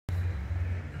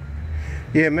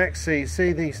Yeah, Maxie,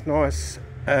 see these nice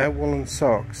woolen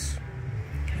socks?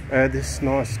 This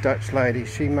nice Dutch lady,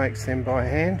 she makes them by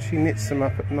hand. She knits them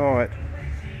up at night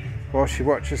while she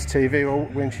watches TV or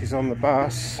when she's on the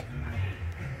bus.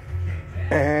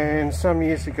 And some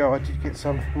years ago I did get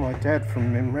some from my dad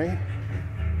from memory.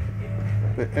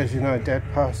 But as you know, Dad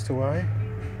passed away.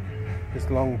 There's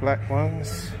long black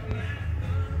ones.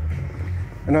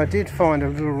 And I did find a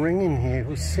little ring in here. It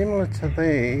was similar to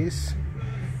these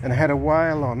and had a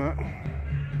whale on it.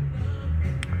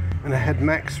 And it had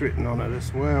Max written on it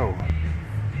as well.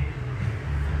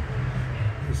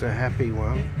 It's a happy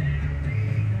one.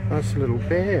 Nice little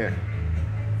bear.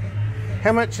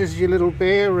 How much is your little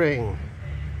bear ring?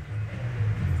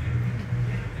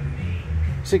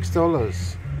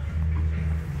 $6.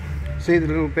 See the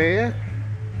little bear?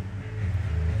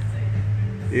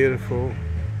 Beautiful.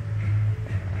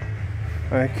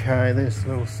 Okay, there's the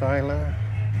little sailor.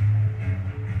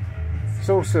 It's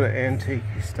all sort of antique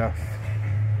stuff.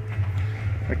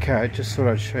 Okay, just thought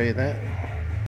I'd show you that.